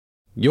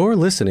You're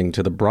listening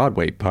to the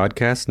Broadway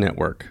Podcast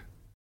Network.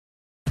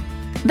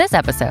 This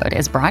episode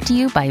is brought to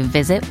you by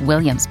Visit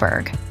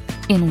Williamsburg.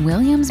 In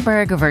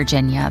Williamsburg,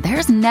 Virginia,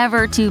 there's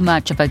never too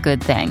much of a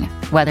good thing.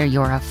 Whether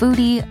you're a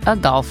foodie, a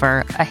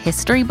golfer, a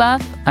history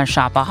buff, a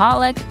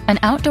shopaholic, an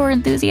outdoor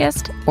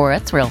enthusiast, or a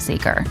thrill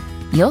seeker,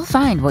 you'll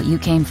find what you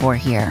came for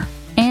here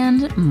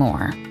and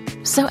more.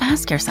 So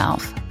ask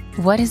yourself,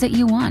 what is it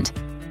you want?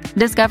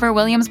 Discover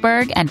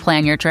Williamsburg and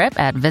plan your trip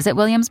at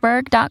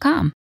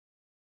visitwilliamsburg.com.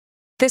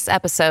 This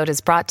episode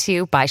is brought to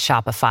you by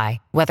Shopify.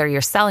 Whether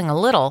you're selling a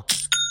little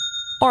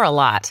or a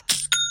lot,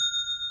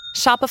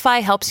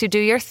 Shopify helps you do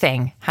your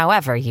thing,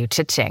 however you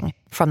cha-ching.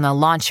 From the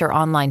launch your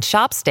online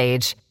shop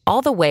stage,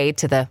 all the way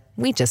to the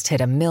we just hit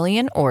 1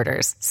 million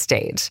orders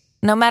stage.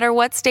 No matter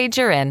what stage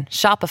you're in,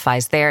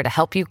 Shopify's there to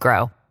help you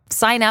grow.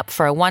 Sign up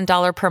for a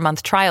 $1 per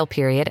month trial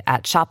period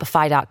at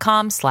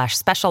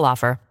shopify.com/special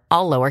offer,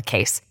 all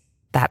lowercase.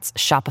 That's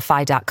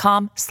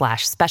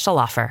shopify.com/special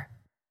offer.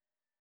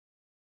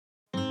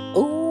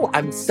 Oh,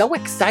 I'm so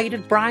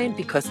excited, Brian,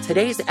 because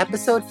today's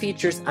episode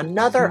features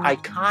another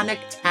iconic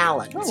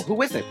talent. Oh,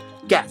 who is it?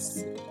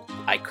 Guess.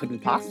 I couldn't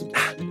possibly.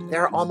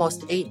 There are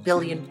almost 8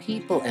 billion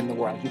people in the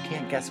world. You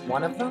can't guess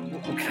one of them?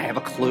 Can I have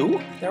a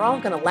clue? They're all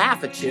gonna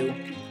laugh at you.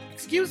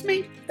 Excuse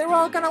me? They're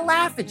all gonna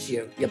laugh at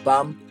you, you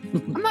bum.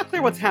 I'm not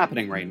clear what's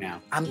happening right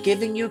now. I'm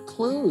giving you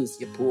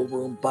clues, you pool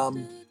room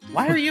bum.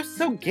 Why are you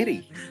so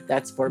giddy?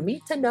 That's for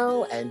me to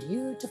know and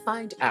you to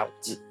find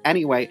out.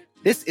 Anyway,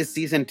 this is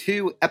Season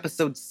 2,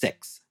 Episode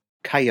 6,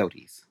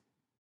 Coyotes.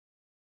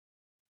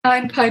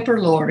 I'm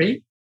Piper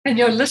Laurie, and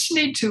you're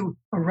listening to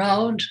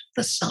Around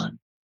the Sun.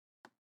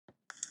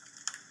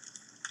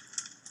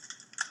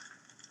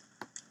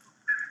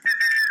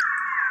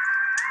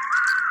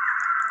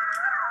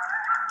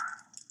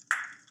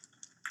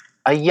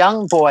 A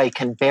young boy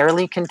can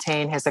barely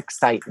contain his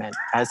excitement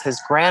as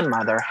his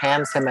grandmother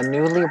hands him a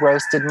newly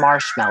roasted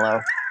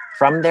marshmallow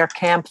from their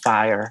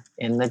campfire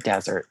in the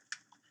desert.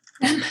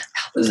 And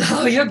that was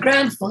how your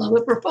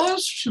grandfather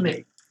proposed to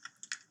me.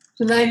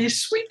 Tonight he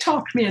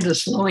sweet-talked me into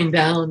slowing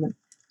down and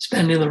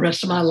spending the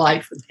rest of my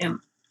life with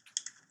him.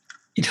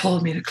 He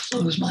told me to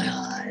close my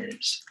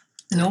eyes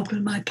and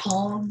open my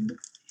palm.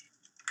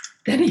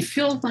 Then he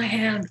filled my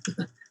hand with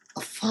a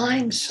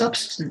fine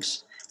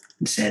substance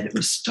and said it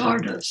was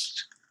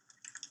stardust.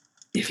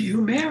 If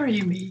you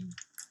marry me,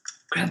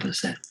 Grandpa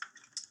said,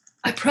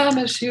 I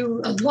promise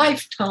you a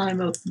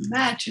lifetime of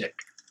magic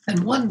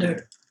and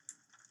wonder.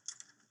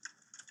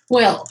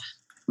 Well,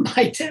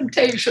 my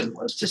temptation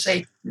was to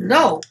say,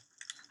 no,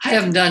 I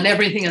haven't done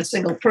everything a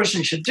single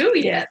person should do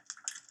yet.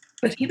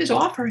 But he was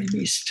offering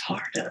me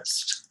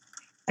stardust.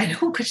 And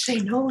who could say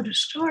no to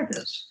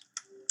stardust?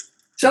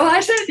 So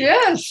I said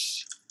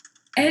yes.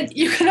 And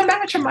you can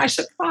imagine my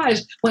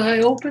surprise when I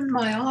opened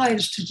my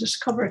eyes to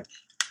discover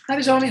I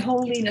was only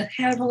holding a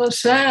handful of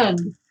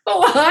sand.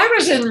 Oh, I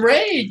was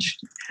enraged.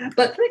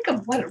 But think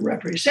of what it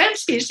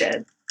represents, he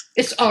said.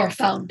 It's our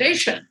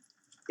foundation.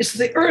 It's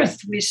the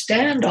earth we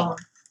stand on,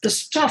 the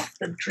stuff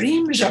that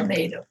dreams are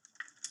made of.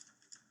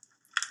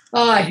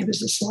 He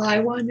was a sly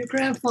one, your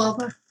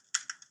grandfather.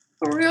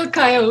 A real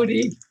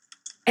coyote.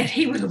 And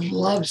he would have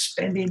loved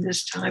spending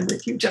this time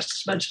with you just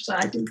as much as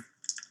I do.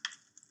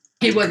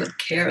 He wouldn't have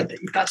cared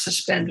that you got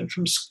suspended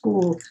from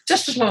school,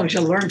 just as long as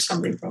you learned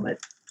something from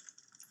it.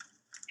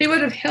 He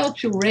would have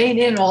helped you rein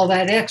in all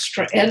that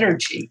extra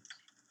energy.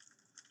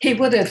 He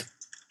would have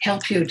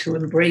helped you to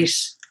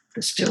embrace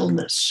the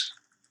stillness.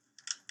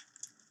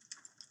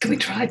 Can we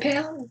try,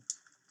 pal?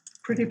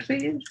 Pretty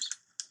please?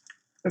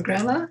 For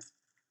Grandma?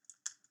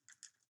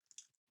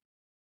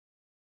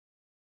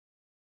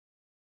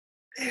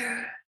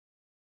 There.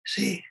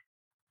 See?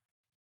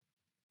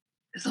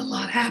 There's a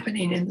lot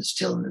happening in the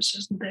stillness,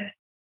 isn't there?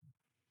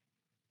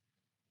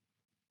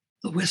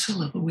 The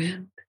whistle of the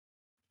wind,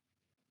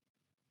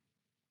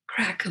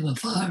 crack of the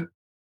fire,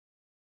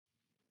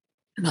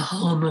 and the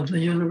hum of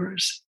the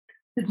universe.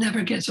 It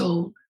never gets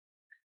old.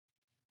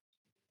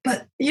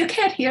 But you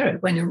can't hear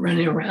it when you're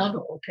running around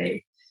all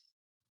day.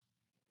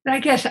 And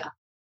I guess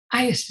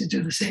I used to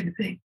do the same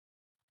thing.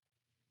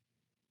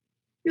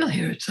 You'll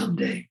hear it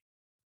someday.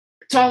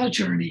 It's all a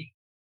journey.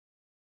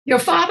 Your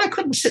father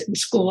couldn't sit in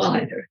school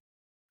either.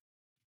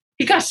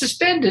 He got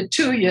suspended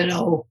too, you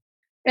know.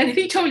 And if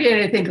he told you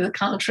anything to the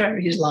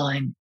contrary, he's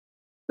lying.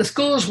 The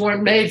schools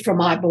weren't made for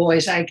my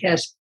boys, I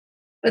guess.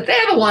 But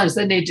they're the ones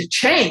that need to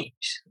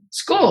change.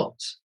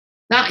 Schools,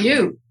 not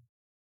you.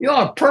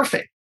 You're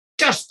perfect,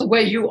 just the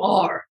way you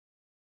are.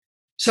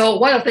 So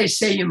what if they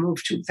say you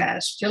move too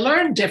fast? You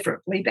learn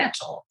differently,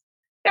 that's all.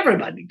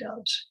 Everybody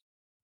does.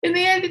 In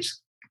the end,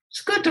 it's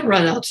good to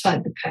run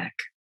outside the pack.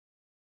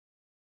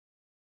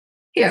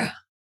 Here,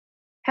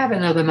 have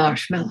another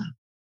marshmallow.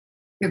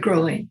 You're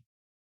growing.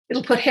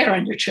 It'll put hair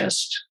on your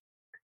chest.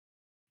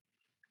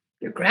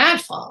 Your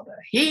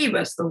grandfather, he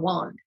was the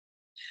one.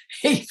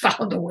 He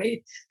found a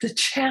way to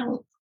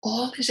channel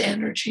all his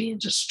energy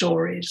into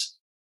stories.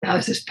 That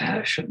was his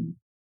passion.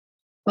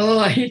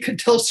 Oh, he could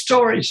tell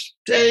stories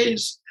for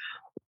days.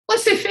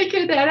 Once he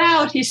figured that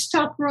out, he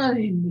stopped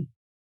running.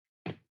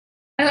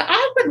 And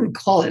I wouldn't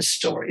call his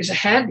stories a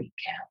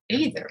handicap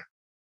either.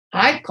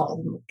 I'd call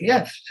them a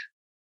gift,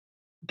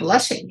 a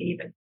blessing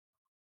even.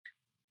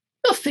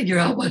 You'll figure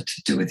out what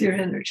to do with your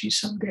energy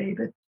someday,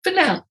 but for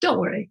now, don't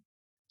worry.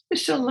 You're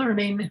still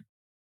learning.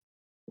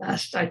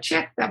 Last I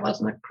checked, that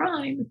wasn't a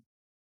crime.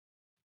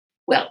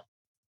 Well,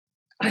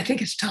 I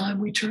think it's time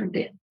we turned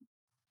in.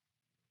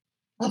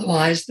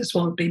 Otherwise, this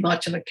won't be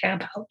much of a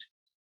camp out,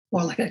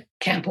 more like a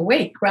camp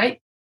awake,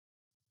 right?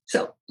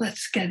 So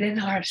let's get in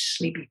our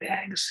sleepy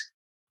bags.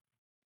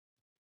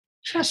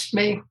 Trust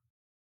me,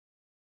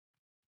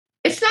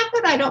 it's not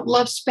that I don't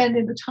love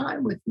spending the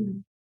time with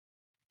you.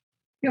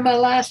 You're my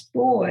last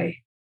boy.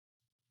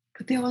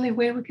 But the only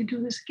way we can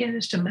do this again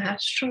is to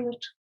master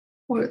it.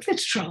 Or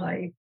let's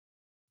try.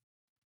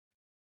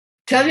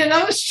 Tell you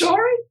another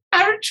story?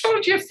 I already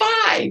told you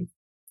 5.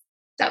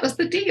 That was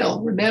the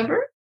deal,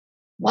 remember?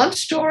 1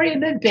 story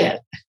and then bed.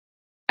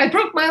 I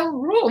broke my own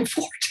rule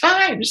 4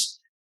 times.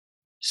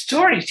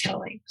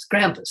 Storytelling is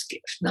Grandpa's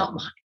gift, not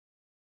mine.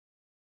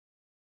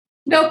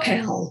 No,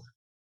 pal.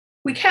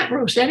 We can't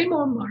roast any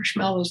more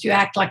marshmallows. You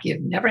act like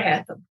you've never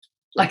had them.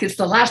 Like it's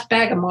the last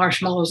bag of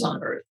marshmallows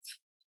on earth.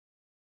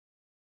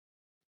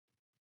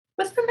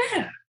 What's the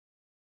matter?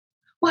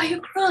 Why are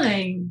you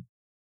crying?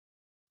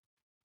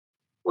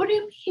 What do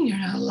you mean you're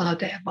not allowed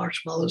to have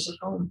marshmallows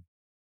at home?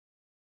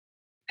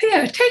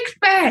 Here, take the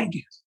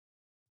bag.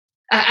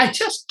 I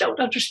just don't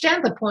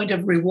understand the point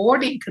of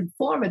rewarding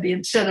conformity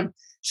instead of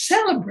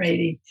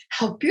celebrating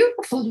how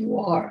beautiful you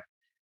are.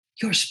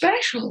 You're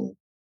special.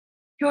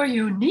 You're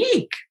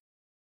unique.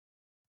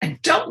 And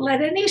don't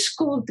let any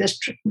school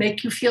district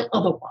make you feel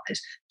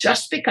otherwise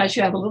just because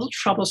you have a little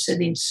trouble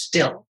sitting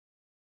still.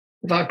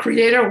 If our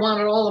Creator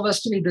wanted all of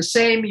us to be the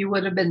same, you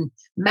would have been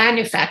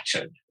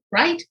manufactured,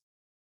 right?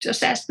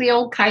 Just ask the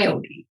old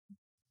coyote.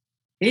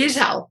 He's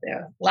out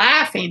there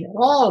laughing at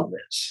all of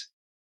this.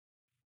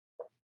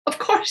 Of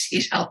course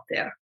he's out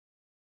there.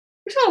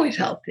 He's always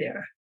out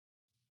there,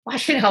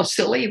 watching how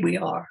silly we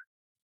are.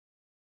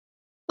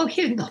 Oh,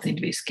 he has nothing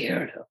to be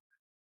scared of.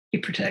 He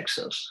protects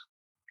us.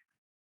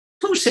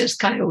 Who says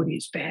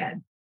Coyote's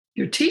bad?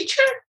 Your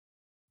teacher?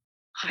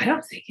 I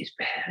don't think he's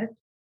bad.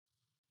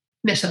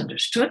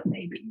 Misunderstood,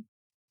 maybe,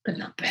 but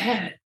not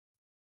bad.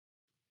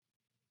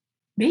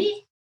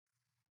 Me?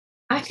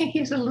 I think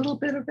he's a little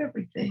bit of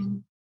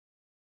everything.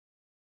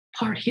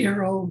 Part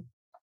hero,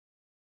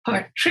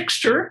 part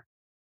trickster,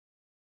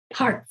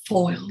 part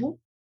foil,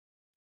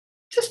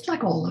 just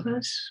like all of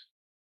us.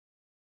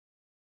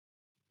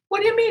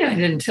 What do you mean I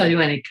didn't tell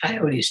you any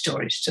Coyote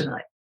stories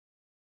tonight?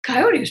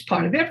 Coyote is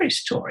part of every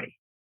story.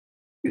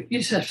 You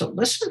just have to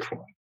listen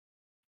for it.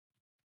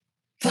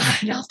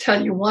 Fine, I'll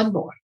tell you one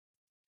more.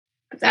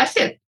 But that's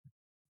it.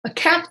 A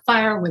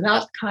campfire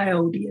without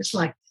Coyote is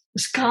like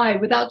the sky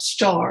without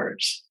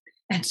stars.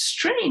 And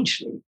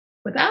strangely,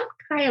 without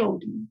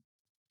Coyote,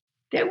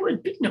 there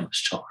would be no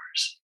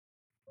stars.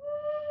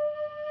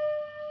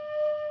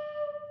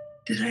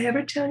 Did I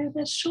ever tell you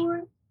that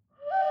story?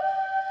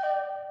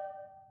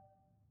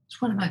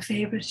 It's one of my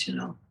favorites, you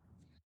know.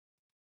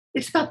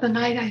 It's about the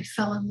night I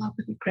fell in love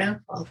with your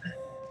grandfather.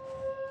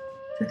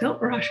 So don't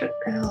rush it,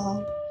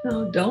 pal.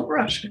 No, don't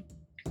rush it.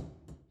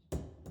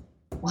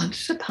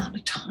 Once upon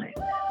a time,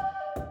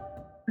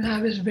 when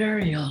I was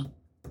very young,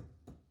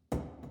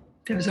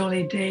 there was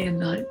only day and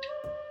night,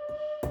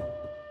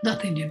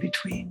 nothing in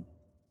between.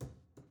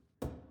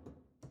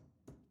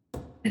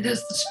 And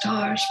as the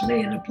stars lay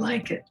in a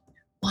blanket,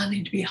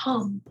 wanting to be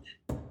hung,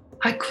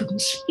 I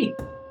couldn't sleep.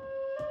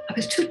 I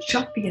was too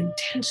jumpy and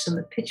tense in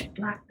the pitch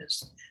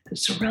blackness that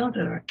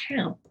surrounded our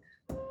camp.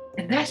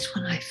 And that's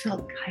when I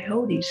felt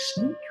Coyote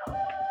sneak up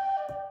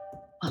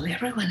while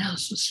everyone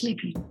else was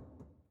sleeping.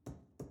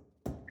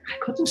 I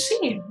couldn't see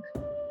him,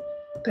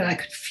 but I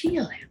could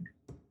feel him.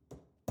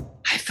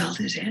 I felt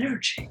his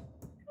energy.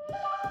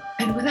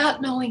 And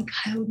without knowing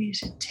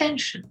Coyote's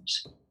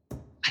intentions,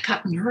 I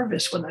got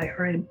nervous when I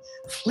heard him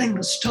fling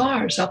the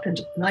stars up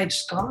into the night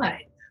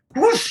sky.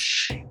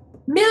 Whoosh!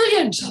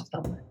 Millions of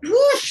them.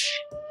 Whoosh!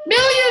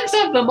 Millions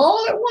of them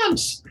all at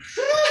once.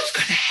 What's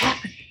going to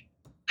happen?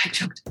 I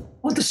jumped.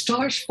 Would the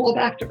stars fall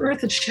back to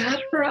earth and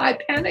shatter? I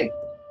panicked.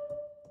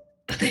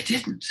 But they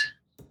didn't.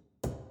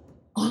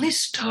 Only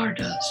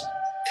stardust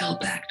fell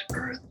back to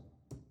earth.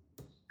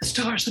 The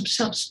stars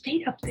themselves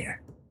stayed up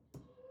there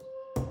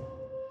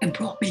and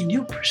brought me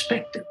new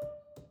perspective.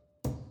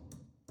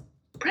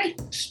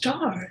 Bright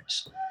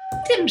stars,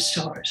 dim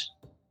stars,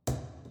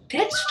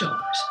 dead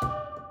stars.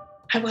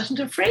 I wasn't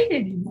afraid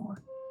anymore.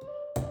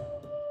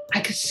 I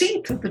could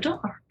see through the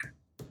dark.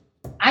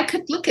 I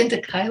could look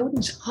into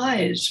Coyote's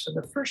eyes for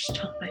the first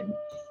time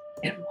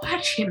and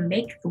watch him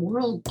make the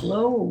world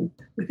glow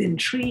with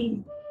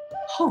intrigue,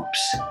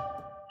 hopes,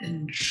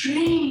 and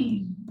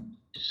dreams.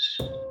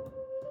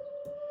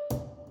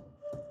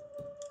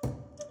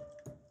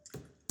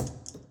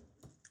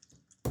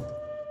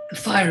 The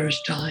fire is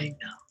dying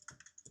now.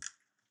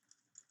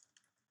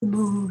 The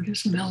mood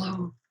is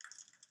mellow.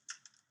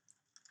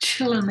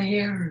 Chill in the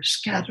air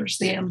scatters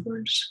the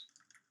embers,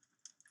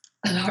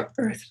 and our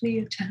earthly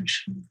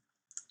attention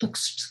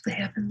looks to the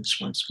heavens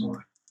once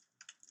more.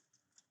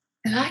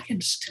 And I can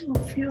still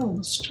feel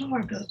the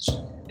stardust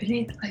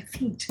beneath my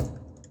feet.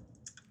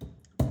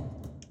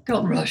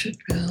 Don't rush it,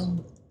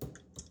 Bill.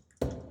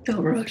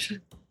 Don't rush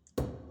it.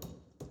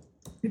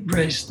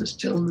 Embrace the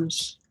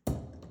stillness.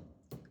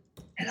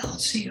 And I'll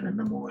see you in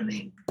the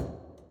morning.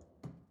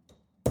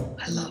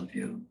 I love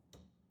you.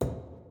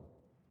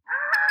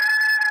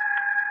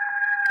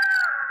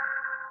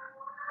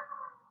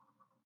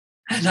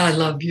 And I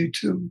love you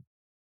too.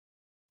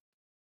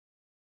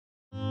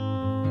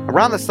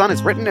 Around the Sun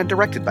is written and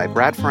directed by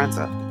Brad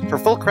Ferenza. For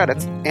full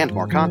credits and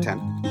more content,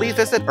 please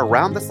visit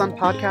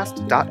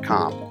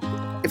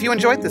AroundTheSunPodcast.com. If you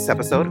enjoyed this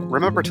episode,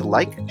 remember to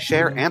like,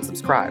 share, and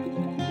subscribe.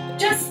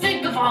 Just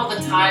think of all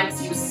the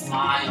times you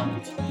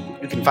smiled.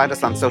 You can find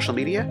us on social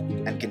media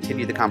and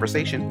continue the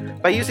conversation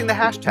by using the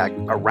hashtag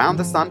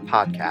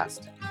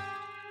AroundTheSunPodcast.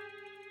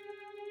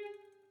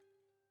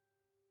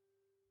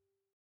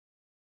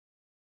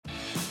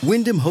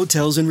 Wyndham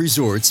Hotels and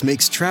Resorts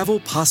makes travel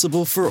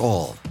possible for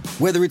all.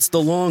 Whether it's the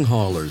long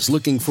haulers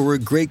looking for a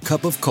great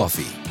cup of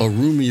coffee, a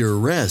roomier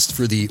rest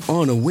for the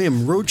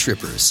on-a-whim road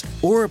trippers,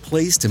 or a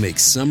place to make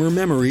summer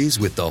memories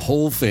with the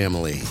whole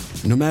family.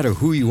 No matter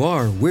who you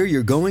are, where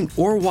you're going,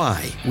 or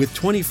why, with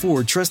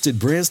 24 trusted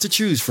brands to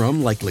choose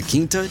from like La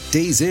Quinta,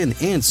 Days Inn,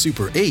 and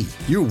Super 8,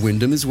 your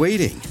Wyndham is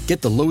waiting.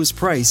 Get the lowest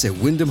price at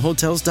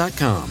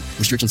WyndhamHotels.com.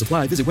 Restrictions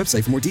apply. Visit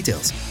website for more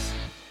details.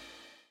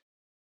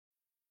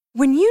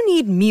 When you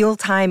need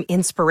mealtime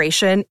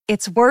inspiration,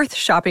 it's worth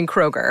shopping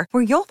Kroger,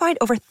 where you'll find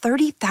over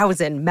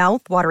 30,000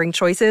 mouth-watering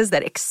choices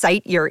that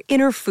excite your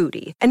inner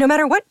foodie. And no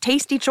matter what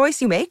tasty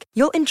choice you make,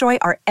 you'll enjoy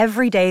our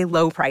everyday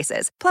low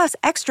prices, plus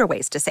extra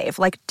ways to save,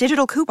 like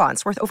digital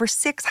coupons worth over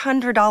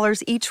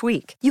 $600 each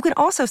week. You can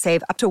also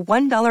save up to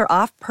 $1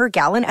 off per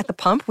gallon at the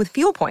pump with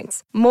fuel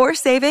points. More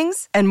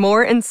savings and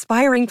more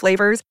inspiring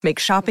flavors make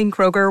shopping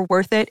Kroger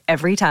worth it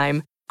every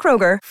time.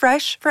 Kroger,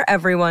 fresh for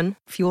everyone.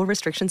 Fuel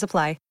restrictions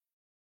apply.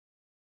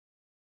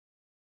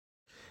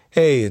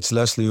 Hey, it's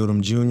Leslie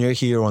Odom Jr.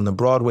 here on the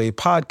Broadway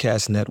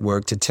Podcast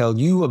Network to tell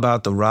you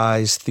about the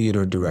Rise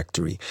Theater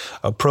Directory,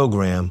 a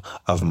program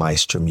of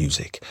Maestro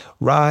Music.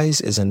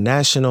 Rise is a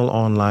national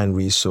online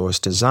resource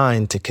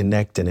designed to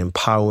connect and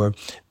empower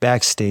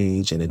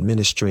backstage and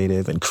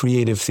administrative and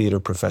creative theater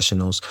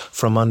professionals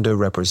from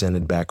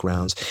underrepresented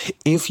backgrounds.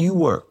 If you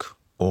work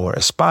or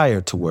aspire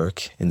to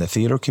work in the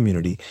theater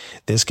community,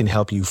 this can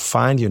help you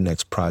find your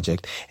next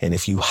project. And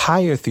if you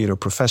hire theater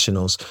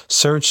professionals,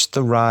 search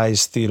the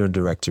Rise Theater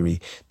Directory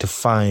to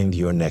find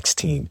your next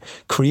team.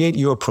 Create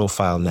your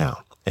profile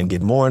now and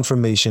get more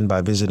information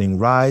by visiting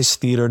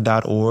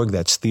risetheater.org.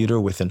 That's theater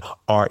with an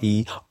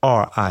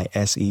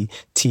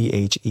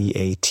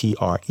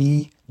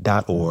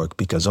RERISETHEATRE.org,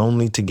 because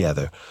only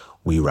together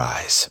we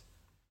rise.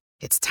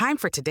 It's time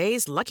for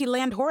today's Lucky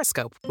Land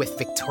horoscope with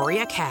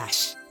Victoria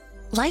Cash.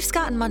 Life's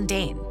gotten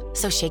mundane,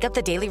 so shake up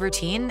the daily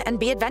routine and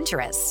be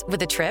adventurous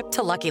with a trip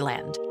to Lucky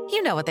Land.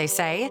 You know what they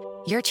say,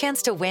 your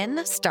chance to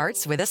win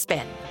starts with a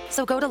spin.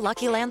 So go to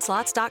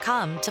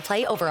LuckyLandSlots.com to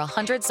play over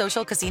 100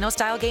 social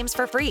casino-style games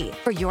for free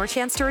for your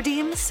chance to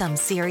redeem some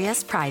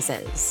serious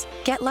prizes.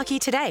 Get lucky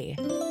today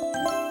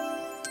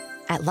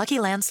at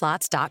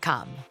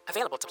LuckyLandSlots.com.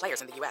 Available to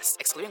players in the U.S.,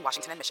 excluding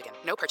Washington and Michigan.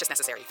 No purchase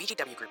necessary.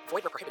 VGW Group.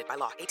 Void where prohibited by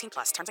law.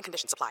 18+. Terms and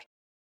conditions apply.